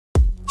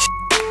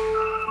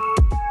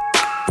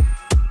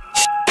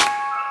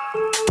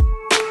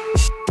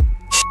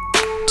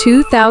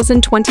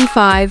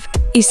2025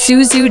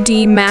 Isuzu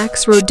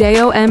D-Max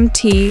Rodeo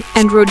MT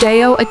and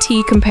Rodeo AT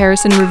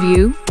comparison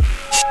review.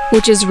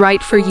 Which is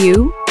right for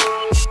you?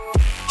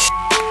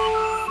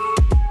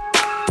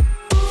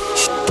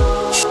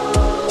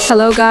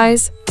 Hello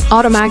guys,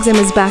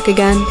 AutomagzMN is back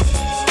again.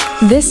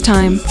 This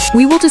time,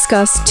 we will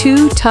discuss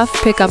two tough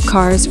pickup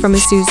cars from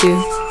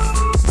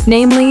Isuzu,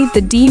 namely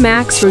the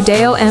D-Max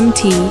Rodeo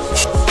MT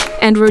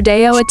and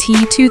Rodeo AT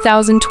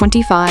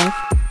 2025.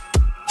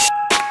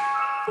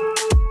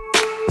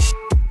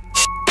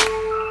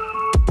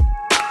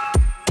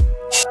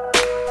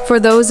 For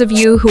those of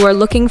you who are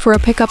looking for a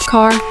pickup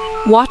car,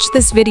 watch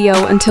this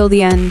video until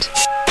the end,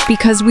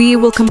 because we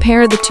will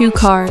compare the two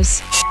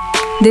cars.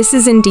 This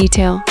is in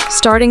detail,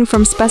 starting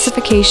from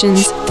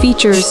specifications,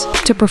 features,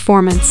 to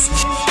performance.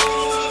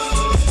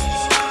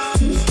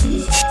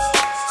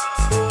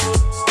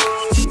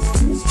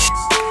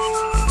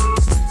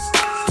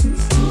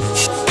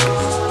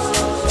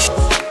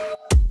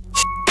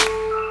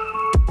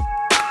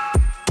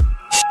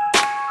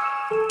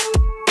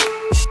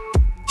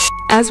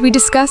 As we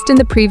discussed in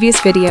the previous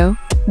video,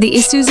 the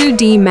Isuzu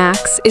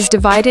D-Max is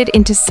divided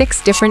into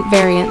 6 different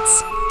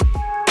variants.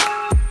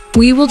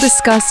 We will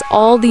discuss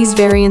all these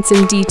variants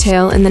in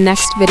detail in the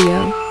next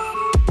video.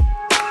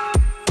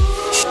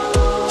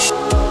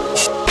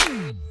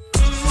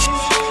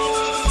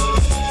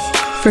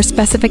 For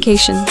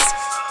specifications.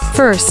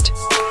 First,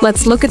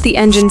 let's look at the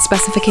engine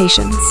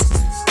specifications.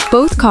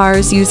 Both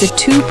cars use a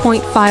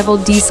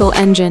 2.5L diesel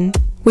engine,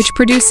 which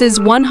produces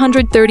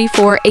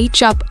 134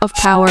 HP of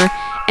power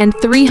and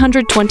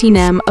 320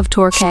 Nm of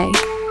torque.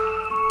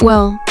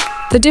 Well,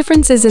 the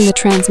difference is in the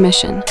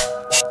transmission.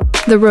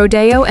 The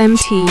Rodeo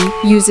MT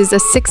uses a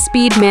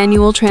 6-speed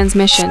manual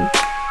transmission,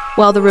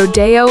 while the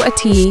Rodeo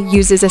AT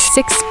uses a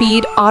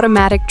 6-speed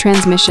automatic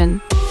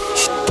transmission.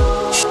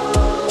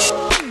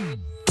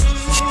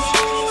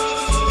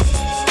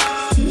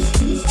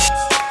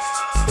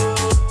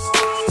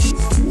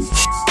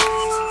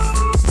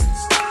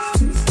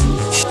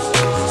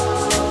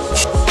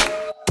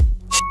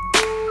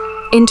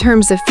 In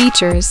terms of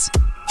features,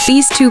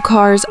 these two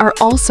cars are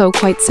also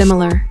quite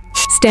similar.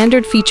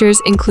 Standard features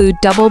include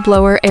double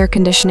blower air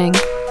conditioning,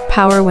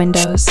 power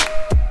windows,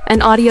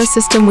 an audio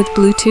system with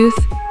Bluetooth,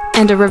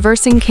 and a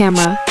reversing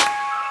camera.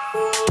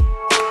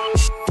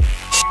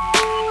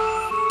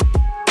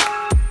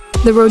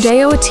 The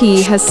Rodeo AT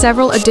has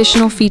several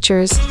additional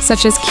features,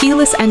 such as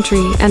keyless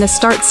entry and a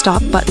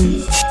start-stop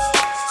button.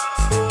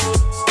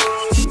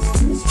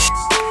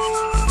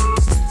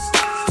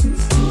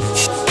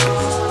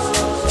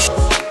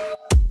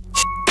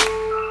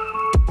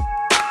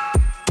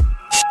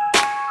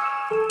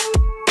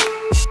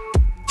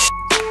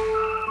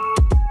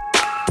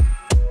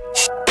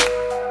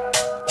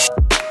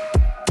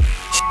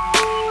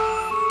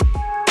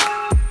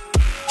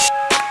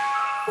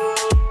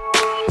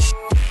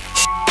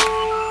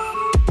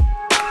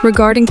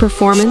 Regarding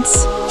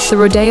performance, the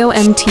Rodeo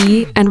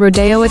MT and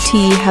Rodeo AT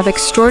have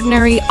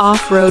extraordinary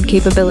off-road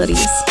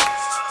capabilities.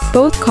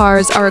 Both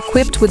cars are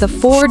equipped with a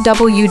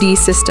 4WD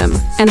system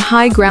and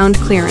high ground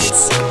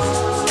clearance.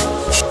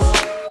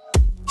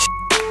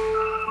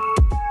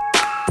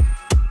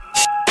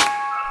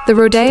 The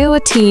Rodeo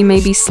AT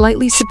may be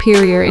slightly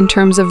superior in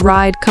terms of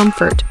ride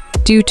comfort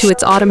due to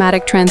its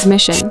automatic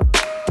transmission.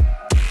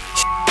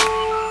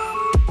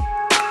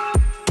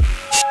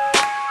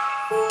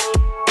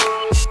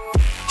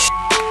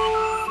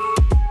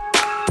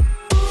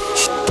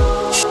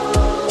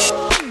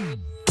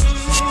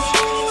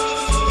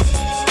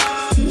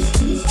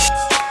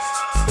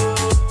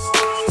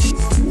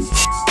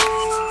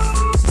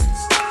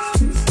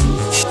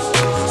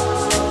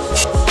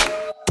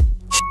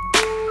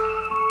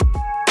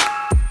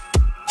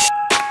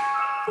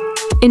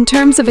 In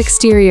terms of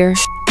exterior,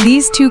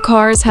 these two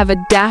cars have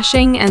a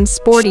dashing and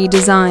sporty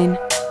design.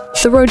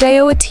 The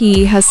Rodeo AT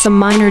has some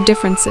minor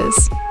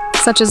differences,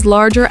 such as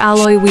larger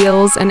alloy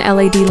wheels and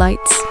LED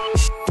lights.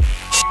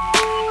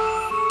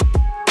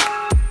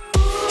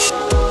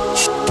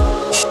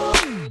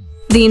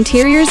 The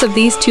interiors of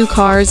these two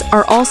cars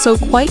are also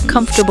quite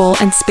comfortable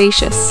and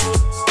spacious.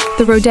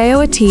 The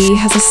Rodeo AT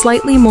has a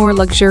slightly more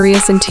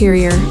luxurious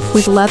interior,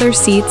 with leather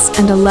seats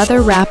and a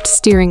leather-wrapped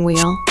steering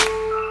wheel.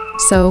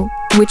 So,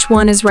 which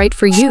one is right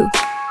for you?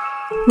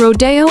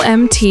 Rodeo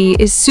MT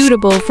is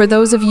suitable for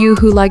those of you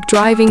who like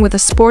driving with a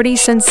sporty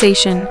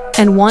sensation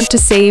and want to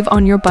save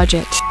on your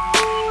budget.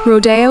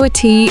 Rodeo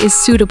AT is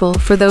suitable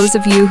for those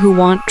of you who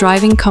want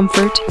driving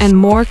comfort and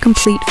more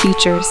complete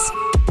features.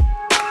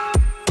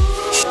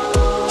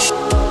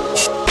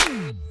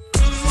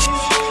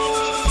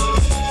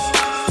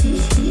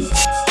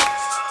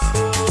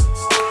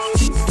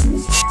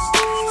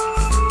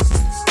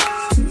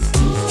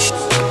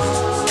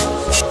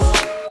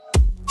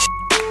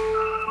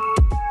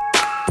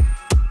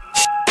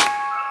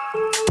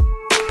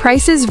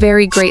 Prices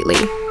vary greatly,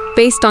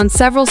 based on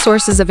several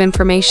sources of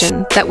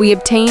information that we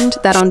obtained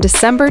that on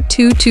December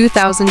 2,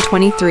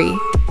 2023,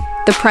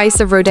 the price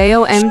of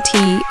Rodeo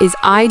MT is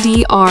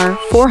IDR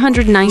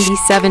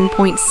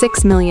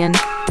 497.6 million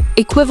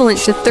equivalent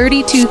to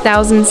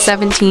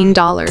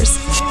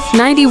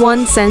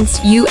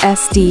 $32,017.91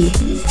 USD,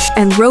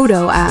 and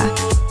Rodeo AT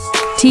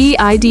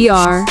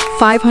TIDR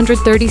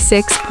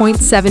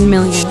 536.7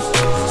 million,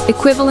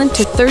 equivalent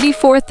to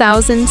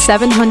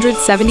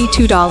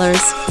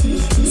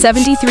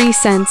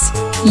 $34,772.73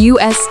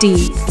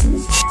 USD.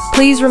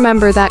 Please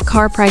remember that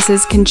car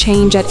prices can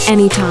change at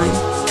any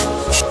time.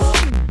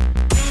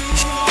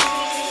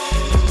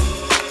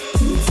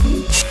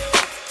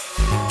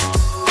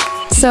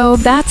 So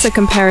that's a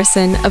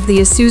comparison of the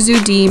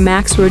Isuzu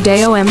D-Max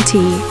Rodeo MT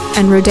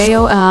and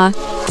Rodeo AT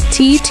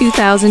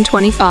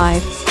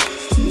 2025.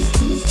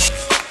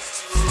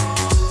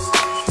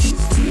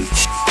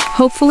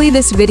 Hopefully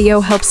this video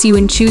helps you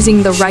in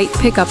choosing the right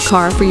pickup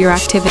car for your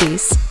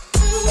activities.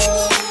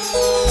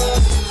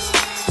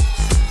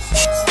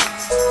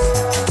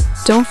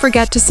 Don't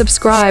forget to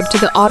subscribe to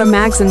the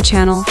AutomagzMN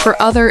channel for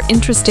other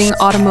interesting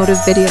automotive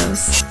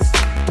videos.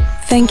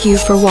 Thank you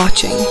for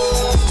watching.